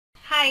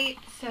Hi!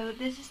 So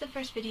this is the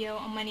first video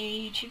on my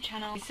new YouTube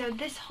channel. So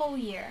this whole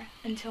year,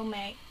 until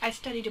May, I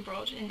studied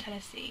abroad in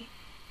Tennessee,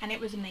 and it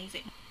was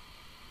amazing.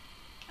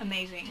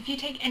 Amazing. If you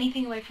take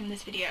anything away from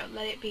this video,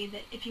 let it be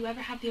that if you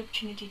ever have the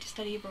opportunity to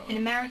study abroad, in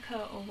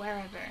America or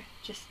wherever,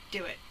 just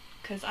do it.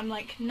 Because I'm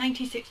like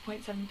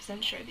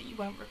 96.7% sure that you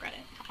won't regret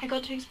it. I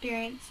got to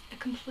experience a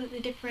completely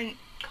different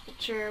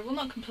culture, well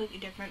not completely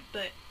different,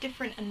 but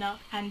different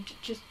enough, and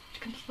just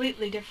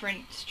completely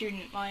different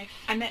student life.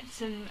 I met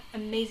some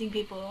amazing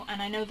people,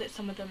 and I know that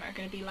some of them are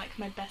going to be like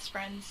my best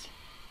friends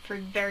for a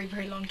very,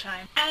 very long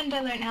time. And I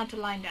learned how to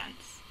line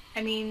dance.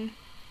 I mean,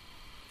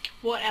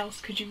 what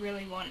else could you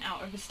really want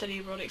out of a study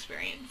abroad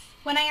experience?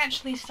 When I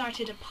actually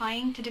started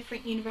applying to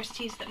different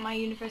universities that my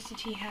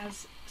university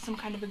has some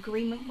kind of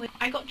agreement with,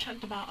 I got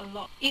chucked about a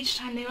lot. Each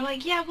time they were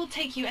like, yeah, we'll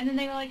take you, and then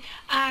they were like,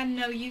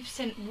 no, you've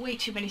sent way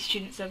too many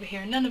students over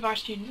here, none of our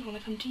students want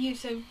to come to you,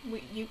 so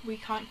we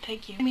can't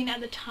take you. I mean,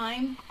 at the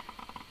time,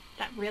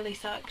 that really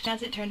sucked.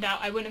 As it turned out,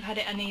 I wouldn't have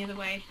had it any other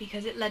way,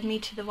 because it led me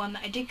to the one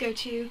that I did go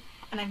to,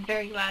 and I'm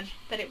very glad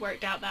that it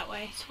worked out that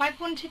way. So I've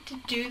wanted to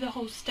do the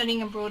whole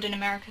studying abroad in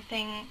America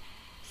thing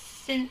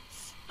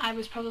since I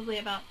was probably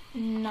about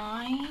 9.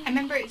 I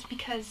remember it's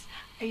because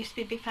I used to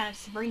be a big fan of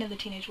Sabrina the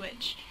Teenage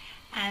Witch,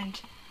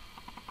 and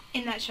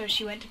in that show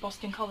she went to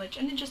Boston College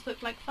and it just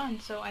looked like fun,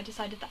 so I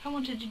decided that I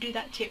wanted to do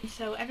that too.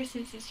 So ever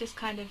since it's just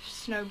kind of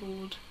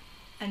snowballed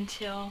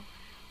until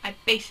I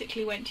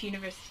basically went to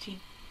university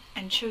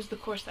and chose the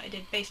course that I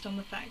did based on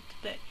the fact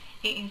that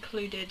it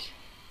included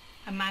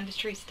a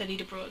mandatory studied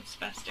abroad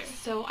semester.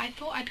 So I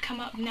thought I'd come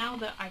up, now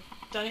that I've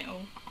done it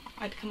all,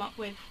 I'd come up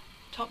with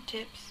top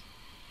tips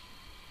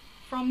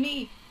from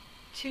me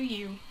to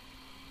you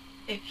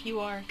if you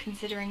are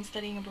considering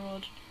studying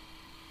abroad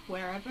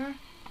wherever,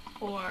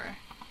 or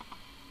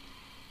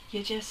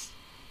you just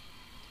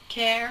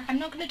care. I'm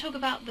not going to talk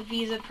about the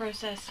visa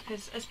process,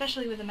 because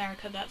especially with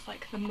America, that's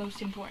like the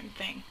most important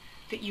thing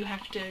that you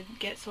have to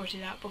get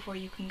sorted out before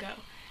you can go.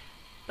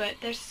 But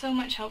there's so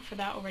much help for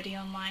that already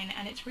online,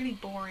 and it's really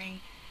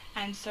boring,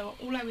 and so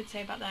all I would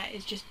say about that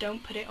is just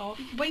don't put it off.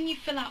 When you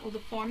fill out all the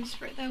forms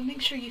for it though,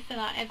 make sure you fill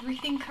out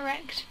everything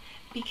correct,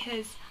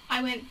 because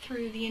I went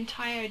through the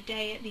entire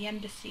day at the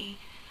embassy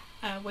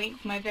waiting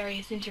for my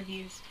various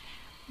interviews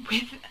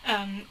with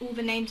all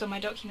the names on my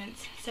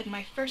documents said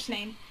my first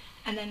name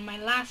and then my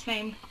last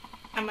name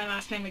and my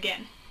last name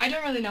again. I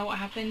don't really know what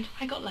happened.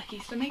 I got lucky,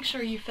 so make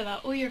sure you fill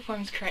out all your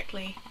forms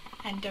correctly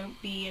and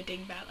don't be a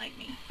dingbat like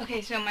me.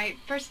 Okay, so my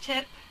first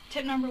tip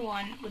number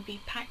 1 would be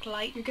pack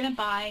light. You're gonna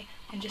buy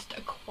and just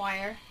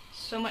acquire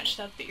so much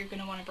stuff that you're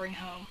gonna want to bring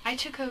home. I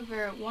took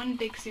over one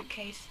big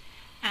suitcase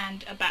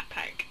and a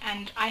backpack,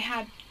 and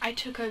I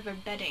took over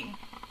bedding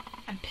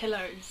and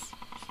pillows,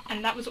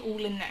 and that was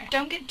all in there.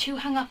 Don't get too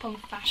hung up on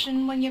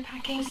fashion when you're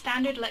packing. The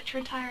standard lecture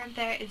attire of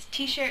there is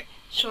t-shirt,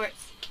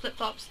 shorts,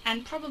 flip-flops,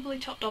 and probably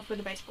topped off with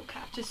a baseball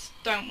cap. Just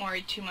don't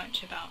worry too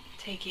much about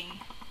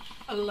taking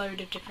a load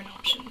of different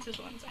options, is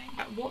what I'm saying.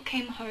 What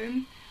came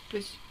home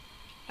was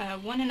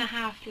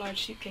 1.5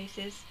 large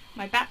suitcases,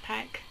 my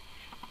backpack,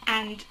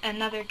 and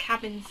another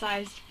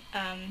cabin-sized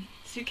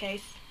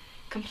suitcase,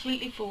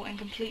 completely full and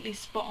completely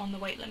spot on the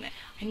weight limit.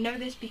 I know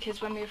this because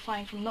when we were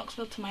flying from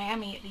Knoxville to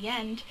Miami at the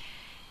end,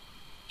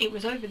 it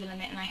was over the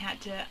limit and I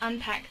had to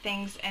unpack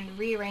things and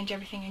rearrange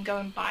everything and go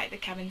and buy the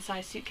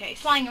cabin-sized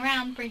suitcase. Flying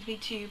around brings me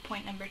to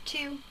point number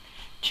 2.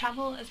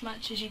 Travel as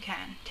much as you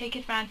can. Take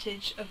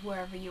advantage of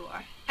wherever you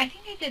are. I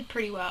think I did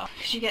pretty well,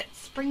 because you get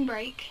spring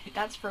break,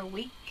 that's for a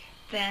week.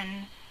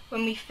 Then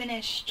when we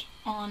finished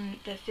on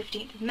the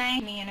 15th of May,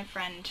 me and a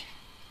friend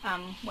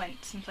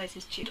went some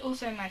places too.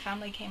 Also my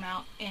family came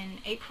out in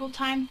April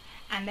time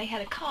and they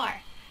had a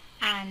car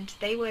and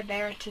they were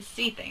there to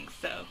see things,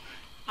 so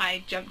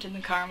I jumped in the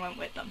car and went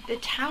with them. The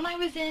town I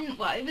was in,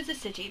 well, it was a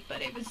city, but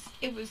it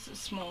was a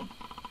small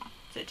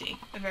city,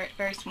 a very,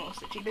 very small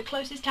city. The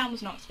closest town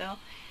was Knoxville,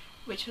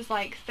 which was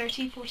like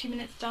 30-40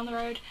 minutes down the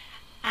road,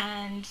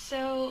 and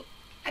so,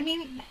 I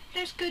mean,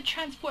 there's good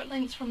transport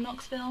links from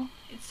Knoxville.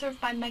 It's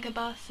served by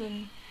Megabus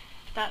and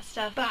that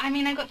stuff, but I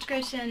mean, I got to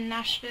go to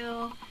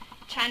Nashville,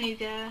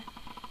 Chattanooga,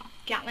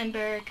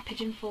 Gatlinburg,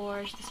 Pigeon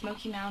Forge, the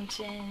Smoky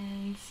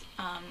Mountains,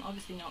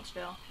 obviously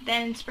Knoxville.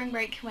 Then spring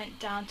break went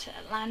down to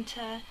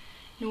Atlanta,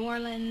 New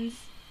Orleans,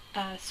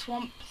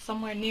 Swamp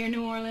somewhere near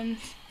New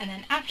Orleans, and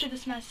then after the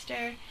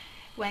semester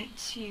went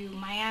to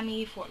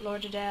Miami, Fort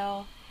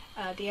Lauderdale,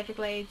 the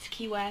Everglades,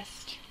 Key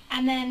West,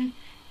 and then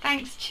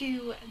thanks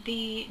to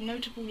the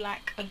notable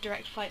lack of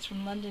direct flights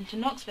from London to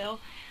Knoxville,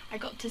 I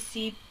got to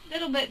see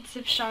little bits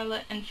of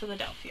Charlotte and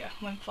Philadelphia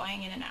when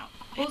flying in and out.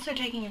 Also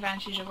taking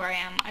advantage of where I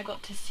am, I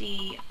got to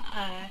see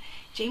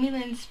Jamie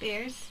Lynn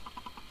Spears,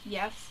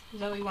 yes,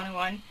 Zoe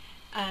 101,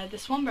 the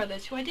Swan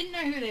Brothers, who I didn't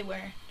know who they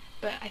were,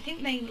 but I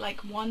think they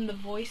like won The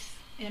Voice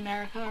in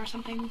America or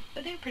something,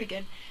 but they were pretty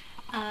good.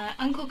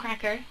 Uncle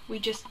Cracker, we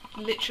just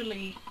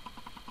literally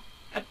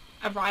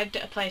arrived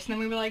at a place and then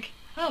we were like,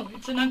 oh,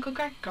 it's an Uncle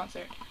Cracker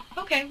concert.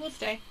 Okay, we'll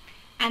stay.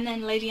 And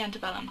then Lady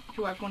Antebellum,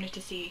 who I've wanted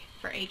to see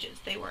for ages.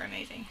 They were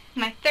amazing.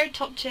 My third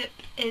top tip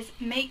is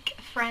make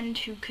a friend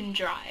who can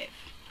drive.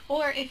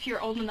 Or if you're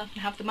old enough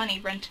and have the money,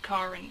 rent a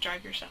car and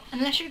drive yourself.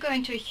 Unless you're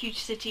going to a huge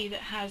city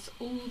that has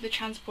all the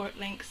transport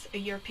links a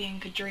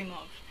European could dream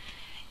of,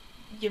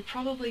 you're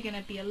probably going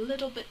to be a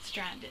little bit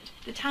stranded.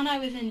 The town I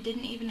was in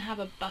didn't even have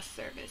a bus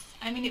service.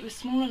 I mean, it was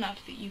small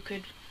enough that you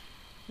could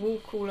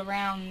walk all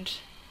around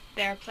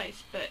their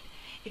place, but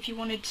if you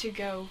wanted to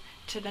go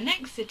to the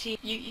next city,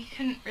 you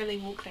couldn't really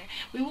walk there.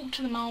 We walked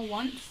to the mall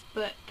once,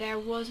 but there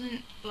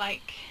wasn't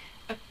like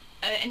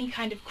any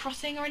kind of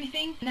crossing or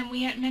anything. And then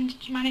we had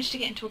managed to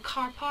get into a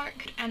car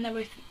park, and there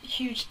were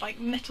huge like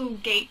metal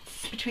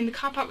gates between the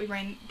car park we were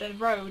in, the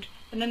road,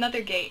 and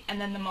another gate, and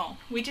then the mall.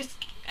 We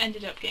just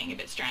ended up getting a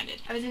bit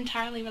stranded. I was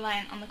entirely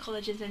reliant on the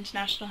college's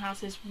International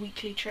House's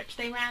weekly trips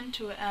they ran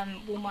to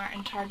Walmart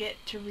and Target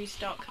to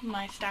restock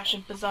my stash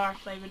of bizarre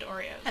flavoured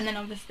Oreos. And then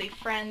obviously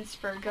friends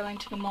for going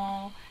to the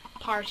mall,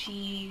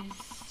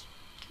 parties,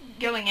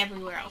 going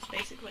everywhere else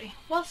basically.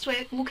 Whilst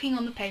we're walking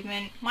on the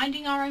pavement,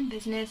 minding our own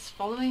business,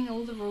 following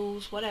all the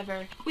rules,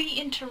 whatever, we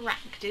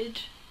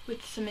interacted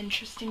with some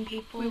interesting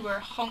people. We were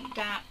honked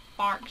at,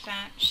 barked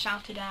at,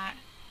 shouted at,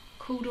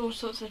 called all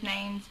sorts of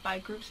names by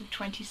groups of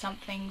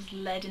 20-somethings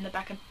led in the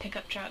back of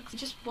pickup trucks. It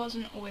just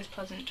wasn't always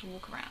pleasant to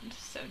walk around,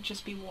 so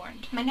just be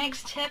warned. My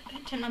next tip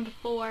number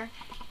 4,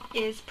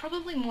 is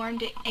probably more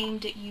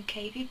aimed at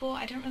UK people.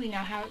 I don't really know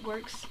how it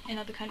works in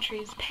other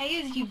countries.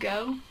 Pay as you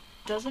go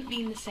doesn't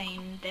mean the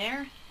same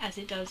there as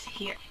it does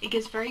here. It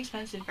gets very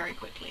expensive very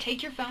quickly.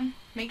 Take your phone,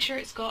 make sure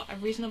it's got a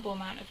reasonable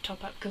amount of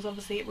top up, because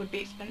obviously it would be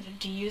expensive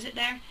to use it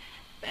there,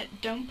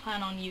 but don't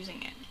plan on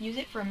using it. Use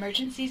it for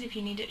emergencies if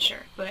you need it,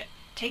 sure, but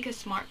take a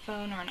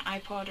smartphone or an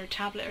iPod or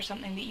tablet or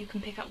something that you can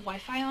pick up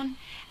Wi-Fi on,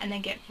 and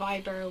then get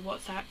Viber,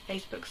 WhatsApp,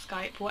 Facebook,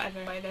 Skype,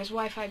 whatever. There's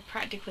Wi-Fi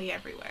practically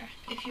everywhere.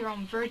 If you're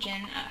on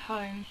Virgin at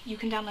home, you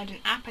can download an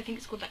app, I think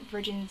it's called like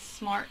Virgin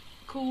Smart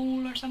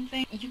Call or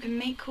something. You can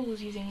make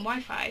calls using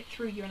Wi-Fi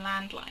through your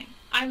landline.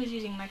 I was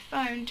using my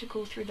phone to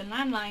call through the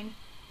landline,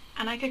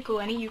 and I could call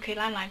any UK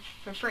landline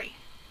for free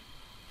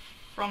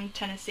from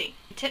Tennessee.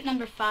 Tip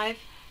number 5,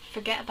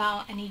 forget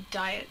about any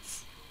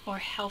diets or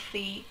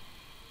healthy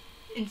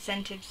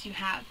incentives you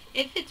have.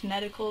 If it's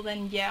medical,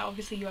 then yeah,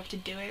 obviously you have to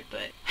do it,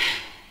 but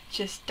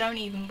just don't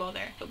even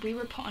bother. But we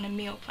were put on a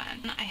meal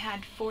plan. I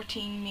had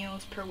 14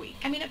 meals per week.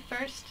 I mean, at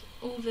first,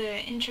 all the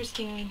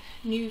interesting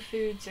new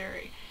foods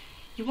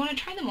you want to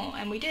try them all,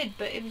 and we did,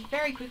 but it was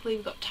very quickly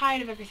we got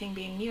tired of everything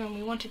being new and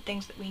we wanted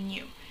things that we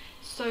knew.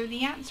 So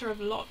the answer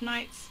of a lot of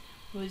nights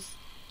was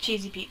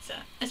cheesy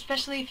pizza.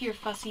 Especially if you're a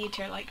fussy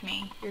eater like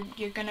me,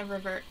 you're gonna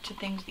revert to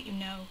things that you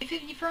know. If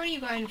you're only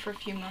going for a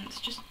few months,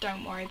 just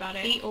don't worry about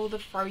it. Eat all the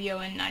froyo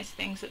and nice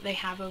things that they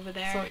have over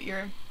there. Sort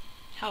your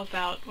health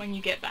out when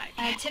you get back.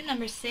 Tip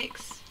number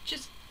 6,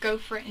 just go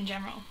for it in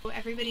general.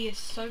 Everybody is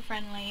so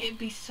friendly. It'd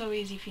be so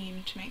easy for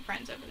you to make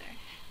friends over there.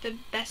 The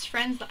best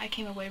friends that I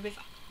came away with,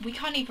 we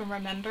can't even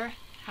remember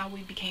how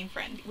we became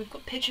friends. We've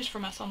got pictures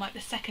from us on like the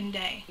second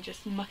day,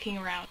 just mucking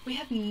around. We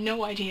have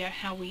no idea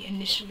how we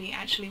initially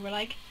actually were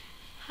like,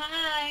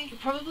 hi. You'll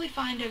probably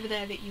find over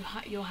there that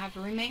you'll have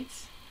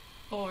roommates,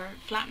 or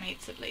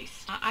flatmates at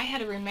least. I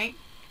had a roommate,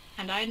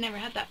 and I had never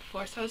had that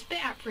before, so I was a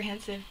bit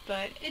apprehensive,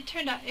 but it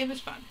turned out it was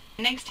fun.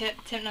 Next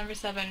tip number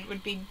 7,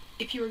 would be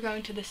if you were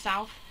going to the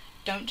south,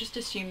 don't just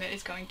assume that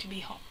it's going to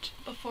be hot.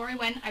 Before I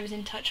went, I was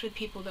in touch with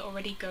people that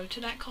already go to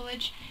that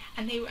college,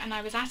 and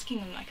I was asking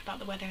them like about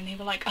the weather, and they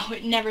were like, oh,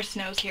 it never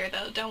snows here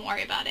though, don't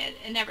worry about it,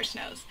 it never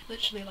snows.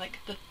 Literally like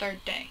the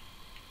 3rd day,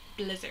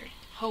 blizzard.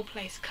 Whole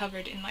place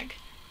covered in like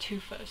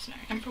 2 foot of snow.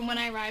 And from when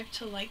I arrived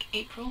till like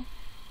April,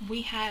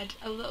 we had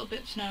a little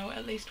bit of snow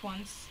at least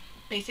once,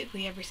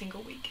 basically every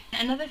single week.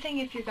 Another thing,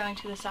 if you're going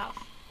to the south,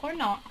 or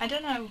not, I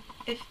don't know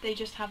if they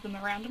just have them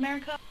around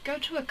America, go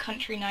to a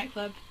country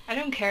nightclub. I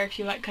don't care if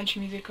you like country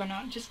music or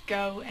not, just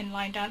go and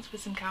line dance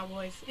with some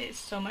cowboys. It's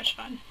so much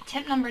fun.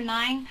 Tip number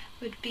 9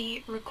 would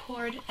be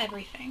record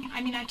everything.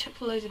 I mean, I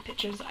took loads of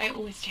pictures, I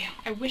always do.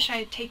 I wish I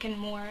had taken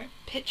more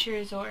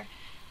pictures or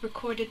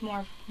recorded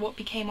more of what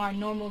became our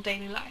normal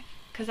daily life,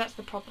 because that's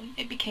the problem.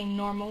 It became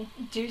normal.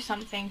 Do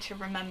something to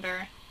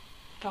remember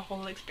the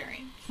whole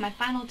experience. My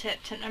final tip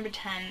number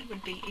 10,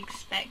 would be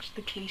expect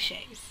the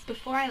cliches.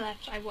 Before I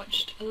left, I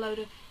watched a load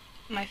of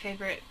my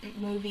favorite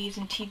movies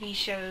and TV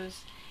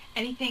shows,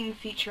 anything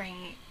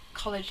featuring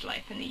college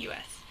life in the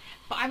US.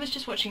 But I was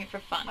just watching it for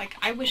fun. Like,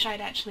 I wish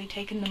I'd actually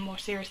taken them more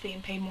seriously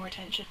and paid more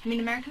attention. I mean,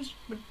 Americans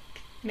would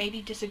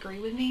maybe disagree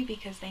with me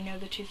because they know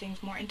the two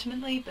things more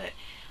intimately, but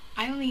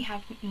I only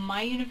have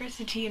my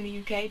university in the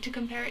UK to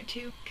compare it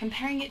to.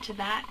 Comparing it to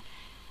that,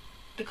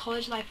 the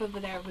college life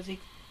over there was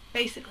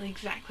basically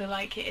exactly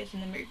like it is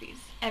in the movies.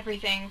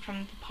 Everything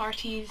from the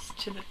parties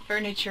to the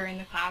furniture in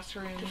the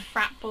classroom, the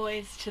frat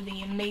boys to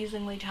the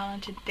amazingly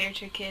talented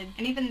theatre kids,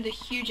 and even the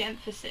huge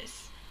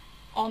emphasis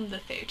on the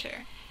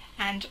theatre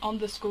and on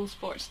the school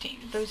sports team.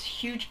 Those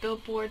huge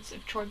billboards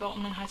of Troy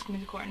Bolton and High School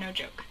Musical are no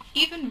joke.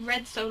 Even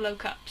red Solo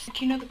cups.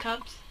 Do you know the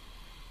cups?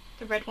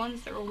 The red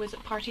ones that are always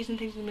at parties and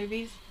things in the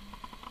movies?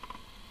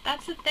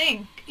 That's the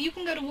thing. You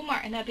can go to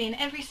Walmart and they'll be in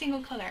every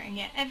single colour, and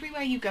yet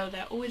everywhere you go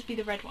there'll always be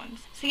the red ones.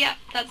 So yeah,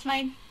 that's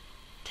my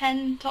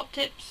 10 top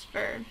tips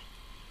for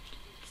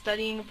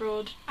studying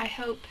abroad. I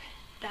hope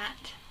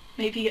that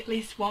maybe at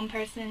least one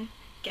person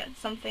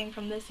gets something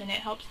from this and it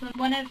helps them.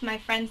 One of my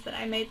friends that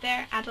I made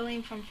there,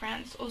 Adeline from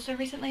France, also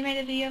recently made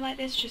a video like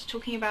this, just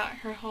talking about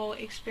her whole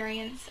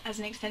experience as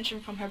an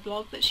extension from her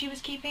blog that she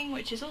was keeping,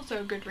 which is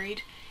also a good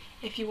read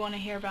if you want to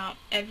hear about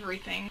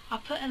everything.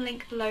 I'll put a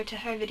link below to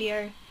her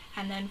video,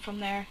 and then from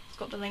there it's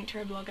got the link to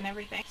her blog and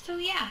everything. So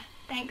yeah,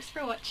 thanks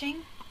for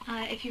watching.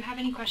 If you have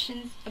any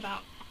questions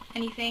about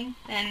anything,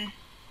 then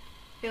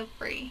feel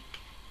free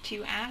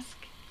to ask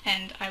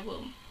and I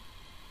will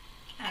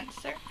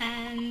answer.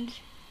 And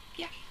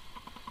yeah,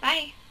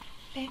 bye.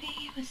 Baby,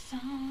 you a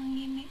song,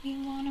 you make me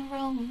wanna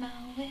roll my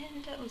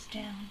windows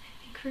down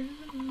and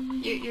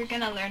cruise. You're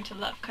gonna learn to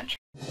love country.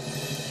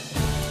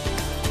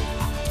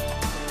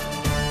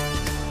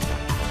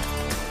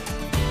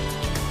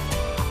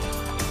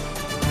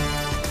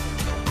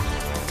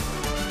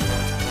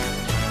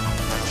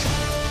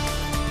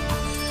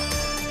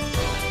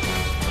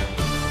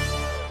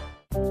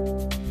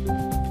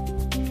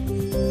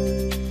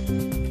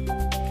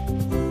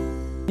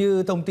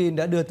 Như thông tin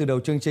đã đưa từ đầu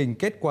chương trình,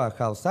 kết quả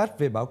khảo sát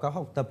về báo cáo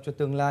học tập cho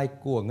tương lai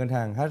của ngân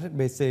hàng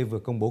HSBC vừa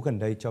công bố gần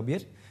đây cho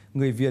biết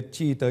người Việt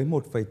chi tới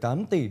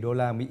 1,8 tỷ đô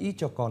la Mỹ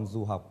cho con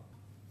du học.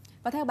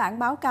 Và theo bản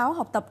báo cáo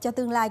học tập cho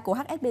tương lai của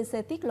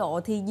HSBC tiết lộ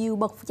thì nhiều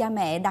bậc cha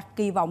mẹ đặt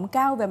kỳ vọng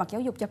cao về mặt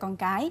giáo dục cho con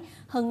cái.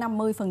 Hơn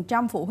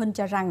 50% phụ huynh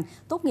cho rằng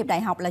tốt nghiệp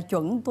đại học là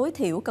chuẩn tối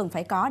thiểu cần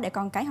phải có để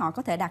con cái họ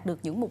có thể đạt được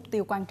những mục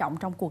tiêu quan trọng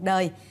trong cuộc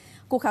đời.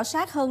 Cuộc khảo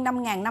sát hơn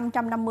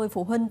 5.550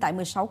 phụ huynh tại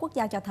 16 quốc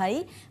gia cho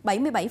thấy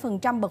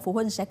 77% bậc phụ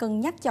huynh sẽ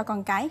cân nhắc cho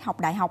con cái học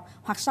đại học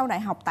hoặc sau đại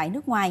học tại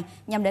nước ngoài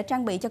nhằm để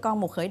trang bị cho con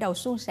một khởi đầu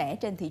suôn sẻ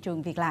trên thị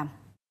trường việc làm.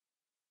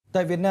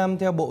 Tại Việt Nam,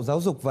 theo Bộ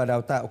Giáo dục và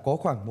Đào tạo, có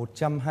khoảng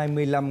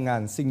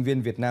 125.000 sinh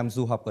viên Việt Nam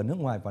du học ở nước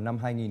ngoài vào năm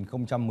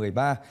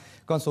 2013.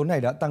 Con số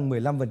này đã tăng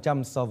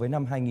 15% so với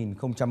năm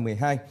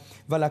 2012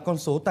 và là con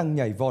số tăng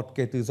nhảy vọt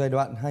kể từ giai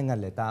đoạn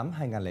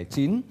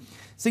 2008-2009.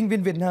 Sinh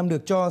viên Việt Nam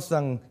được cho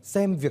rằng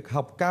xem việc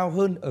học cao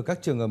hơn ở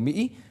các trường ở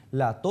Mỹ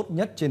là tốt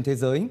nhất trên thế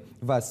giới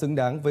và xứng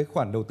đáng với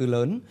khoản đầu tư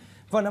lớn.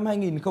 Vào năm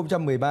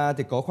 2013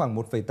 thì có khoảng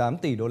 1,8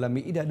 tỷ đô la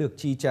Mỹ đã được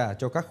chi trả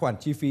cho các khoản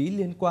chi phí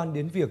liên quan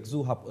đến việc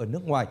du học ở nước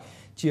ngoài,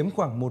 chiếm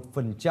khoảng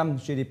 1%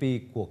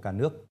 GDP của cả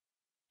nước.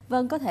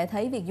 Vâng, có thể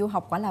thấy việc du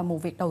học quả là một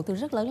việc đầu tư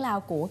rất lớn lao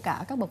của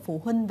cả các bậc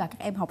phụ huynh và các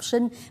em học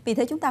sinh. Vì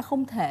thế chúng ta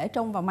không thể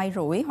trông vào may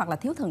rủi hoặc là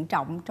thiếu thận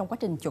trọng trong quá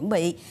trình chuẩn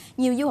bị.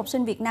 Nhiều du học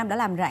sinh Việt Nam đã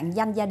làm rạng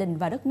danh gia đình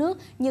và đất nước,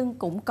 nhưng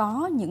cũng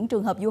có những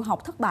trường hợp du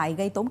học thất bại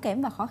gây tốn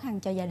kém và khó khăn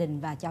cho gia đình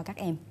và cho các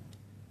em.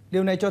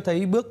 Điều này cho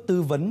thấy bước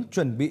tư vấn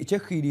chuẩn bị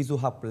trước khi đi du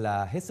học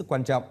là hết sức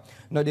quan trọng.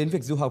 Nói đến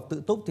việc du học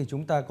tự túc thì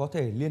chúng ta có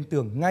thể liên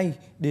tưởng ngay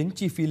đến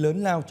chi phí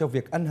lớn lao cho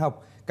việc ăn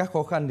học, các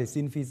khó khăn để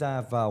xin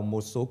visa vào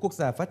một số quốc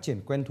gia phát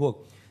triển quen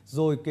thuộc,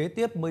 rồi kế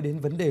tiếp mới đến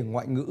vấn đề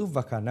ngoại ngữ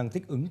và khả năng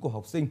thích ứng của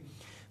học sinh.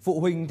 Phụ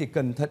huynh thì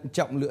cần thận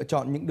trọng lựa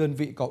chọn những đơn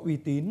vị có uy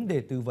tín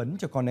để tư vấn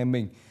cho con em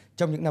mình.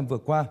 Trong những năm vừa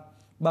qua,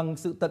 bằng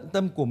sự tận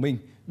tâm của mình,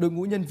 đội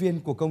ngũ nhân viên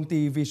của công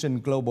ty Vision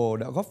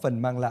Global đã góp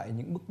phần mang lại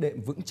những bước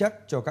đệm vững chắc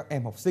cho các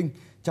em học sinh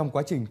trong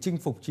quá trình chinh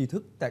phục tri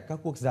thức tại các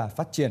quốc gia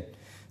phát triển.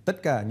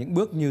 Tất cả những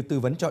bước như tư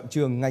vấn chọn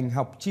trường, ngành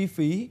học, chi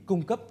phí,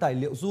 cung cấp tài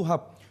liệu du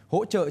học,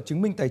 hỗ trợ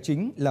chứng minh tài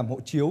chính, làm hộ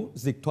chiếu,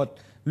 dịch thuật,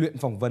 luyện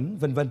phỏng vấn,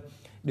 vân vân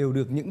đều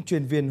được những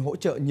chuyên viên hỗ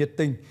trợ nhiệt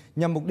tình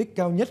nhằm mục đích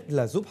cao nhất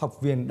là giúp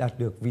học viên đạt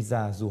được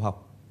visa du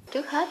học.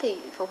 Trước hết thì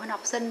phụ huynh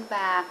học sinh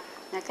và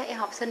các em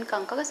học sinh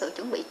cần có cái sự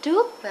chuẩn bị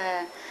trước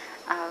về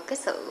cái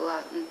sự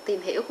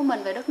tìm hiểu của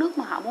mình về đất nước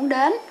mà họ muốn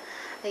đến.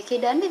 Thì khi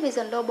đến với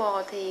Vision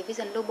Global thì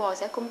Vision Global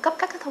sẽ cung cấp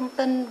các cái thông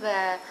tin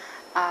về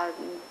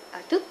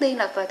trước tiên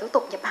là về thủ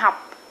tục nhập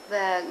học,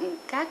 về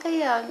các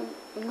cái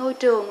ngôi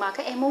trường mà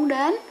các em muốn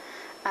đến.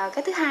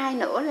 Cái thứ hai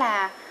nữa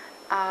là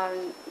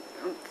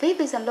phía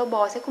Vision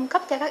Global sẽ cung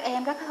cấp cho các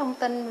em các thông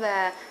tin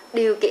về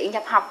điều kiện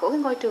nhập học của cái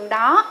ngôi trường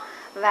đó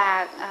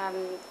và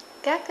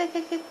các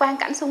cái quang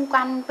cảnh xung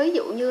quanh, ví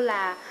dụ như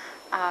là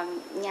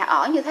nhà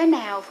ở như thế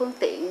nào, phương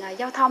tiện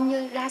giao thông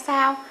như ra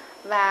sao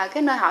và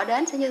cái nơi họ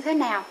đến sẽ như thế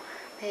nào.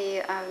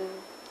 Thì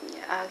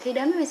khi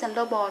đến với Vision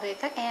Global thì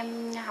các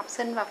em học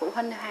sinh và phụ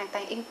huynh hoàn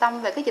toàn yên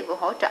tâm về cái dịch vụ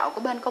hỗ trợ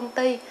của bên công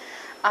ty.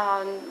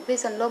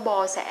 Vision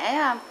Global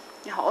sẽ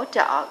hỗ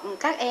trợ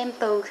các em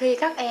từ khi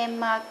các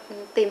em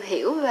tìm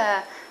hiểu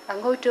về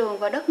ngôi trường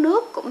và đất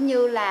nước, cũng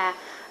như là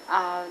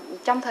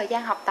trong thời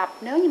gian học tập,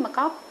 nếu như mà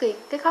có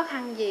cái khó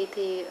khăn gì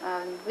thì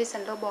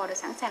Vision Global đã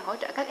sẵn sàng hỗ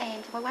trợ các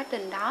em trong cái quá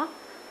trình đó.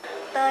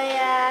 Tôi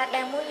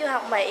đang muốn du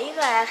học Mỹ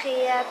và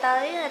khi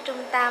tới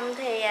trung tâm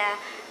thì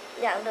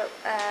nhận được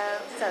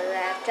sự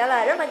trả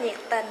lời rất là nhiệt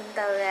tình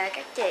từ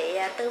các chị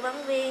tư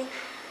vấn viên,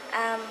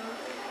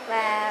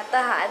 và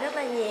tôi hỏi rất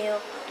là nhiều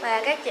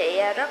và các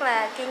chị rất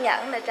là kiên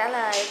nhẫn để trả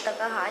lời từng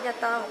câu hỏi cho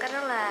tôi một cách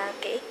rất là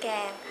kỹ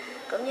càng,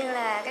 cũng như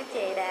là các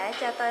chị đã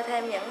cho tôi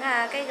thêm những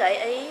cái gợi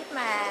ý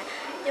mà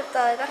giúp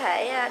tôi có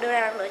thể đưa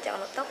ra lựa chọn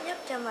được tốt nhất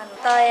cho mình.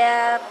 Tôi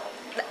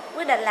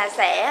quyết định là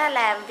sẽ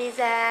làm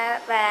visa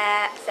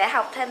và sẽ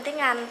học thêm tiếng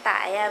Anh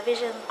tại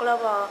Vision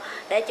Global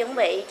để chuẩn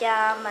bị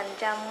cho mình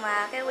trong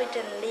cái quy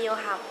trình đi du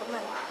học của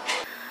mình.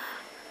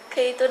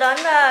 Khi tôi đến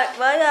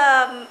với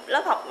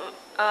lớp học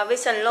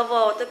Vision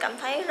Global, tôi cảm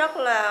thấy rất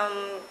là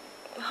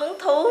hứng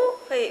thú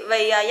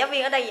vì giáo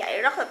viên ở đây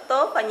dạy rất là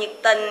tốt và nhiệt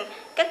tình.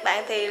 Các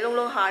bạn thì luôn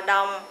luôn hòa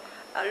đồng,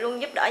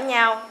 luôn giúp đỡ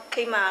nhau.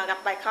 Khi mà gặp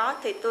bài khó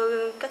thì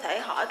tôi có thể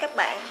hỏi các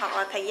bạn hoặc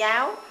là thầy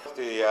giáo.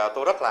 Thì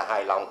tôi rất là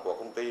hài lòng của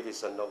công ty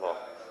Vision Global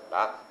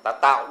đã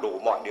tạo đủ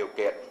mọi điều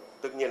kiện.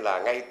 Tất nhiên là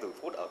ngay từ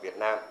phút ở Việt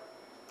Nam,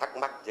 thắc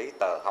mắc giấy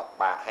tờ, học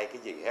bạ hay cái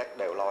gì hết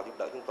đều lo giúp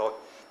đỡ chúng tôi.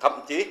 Thậm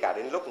chí cả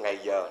đến lúc ngày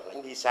giờ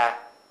lãnh đi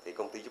xa thì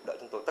công ty giúp đỡ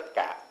chúng tôi tất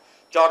cả.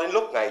 Cho đến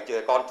lúc ngày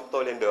con chúng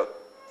tôi lên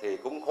được thì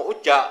cũng hỗ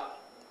trợ,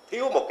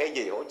 thiếu một cái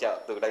gì hỗ trợ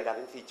từ đây ra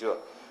đến phi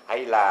trường,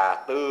 hay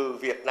là từ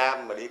Việt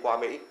Nam mà đi qua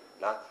Mỹ,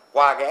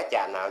 qua ghé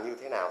trạm nào như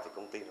thế nào thì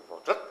công ty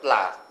rất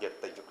là nhiệt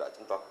tình giúp đỡ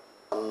chúng tôi.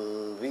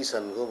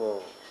 Vision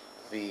Global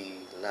vì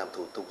làm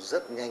thủ tục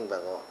rất nhanh và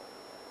gọn,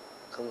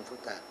 không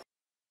phức tạp.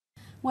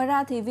 Ngoài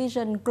ra thì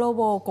Vision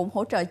Global cũng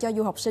hỗ trợ cho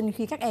du học sinh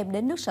khi các em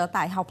đến nước sở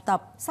tại học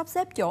tập, sắp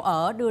xếp chỗ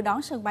ở, đưa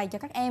đón sân bay cho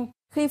các em.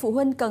 Khi phụ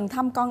huynh cần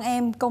thăm con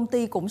em, công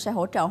ty cũng sẽ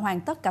hỗ trợ hoàn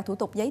tất cả thủ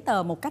tục giấy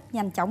tờ một cách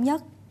nhanh chóng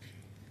nhất.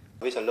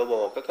 Vision Global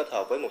có kết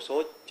hợp với một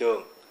số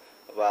trường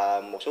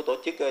và một số tổ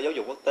chức giáo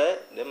dục quốc tế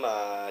để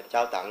mà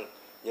trao tặng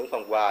những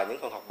phần quà, những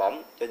phần học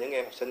bổng cho những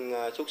em học sinh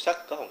xuất sắc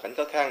có hoàn cảnh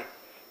khó khăn,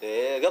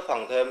 để góp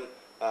phần thêm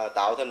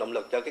tạo thêm động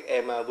lực cho các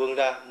em vươn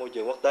ra môi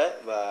trường quốc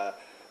tế và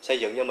xây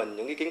dựng cho mình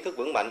những cái kiến thức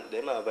vững mạnh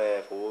để mà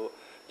về phụ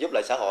giúp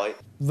lại xã hội.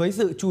 Với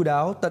sự chu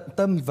đáo, tận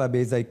tâm và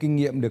bề dày kinh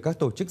nghiệm được các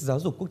tổ chức giáo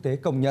dục quốc tế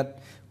công nhận,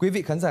 quý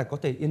vị khán giả có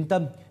thể yên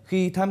tâm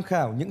khi tham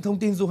khảo những thông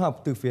tin du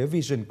học từ phía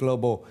Vision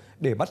Global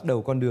để bắt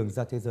đầu con đường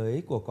ra thế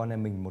giới của con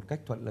em mình một cách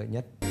thuận lợi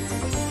nhất.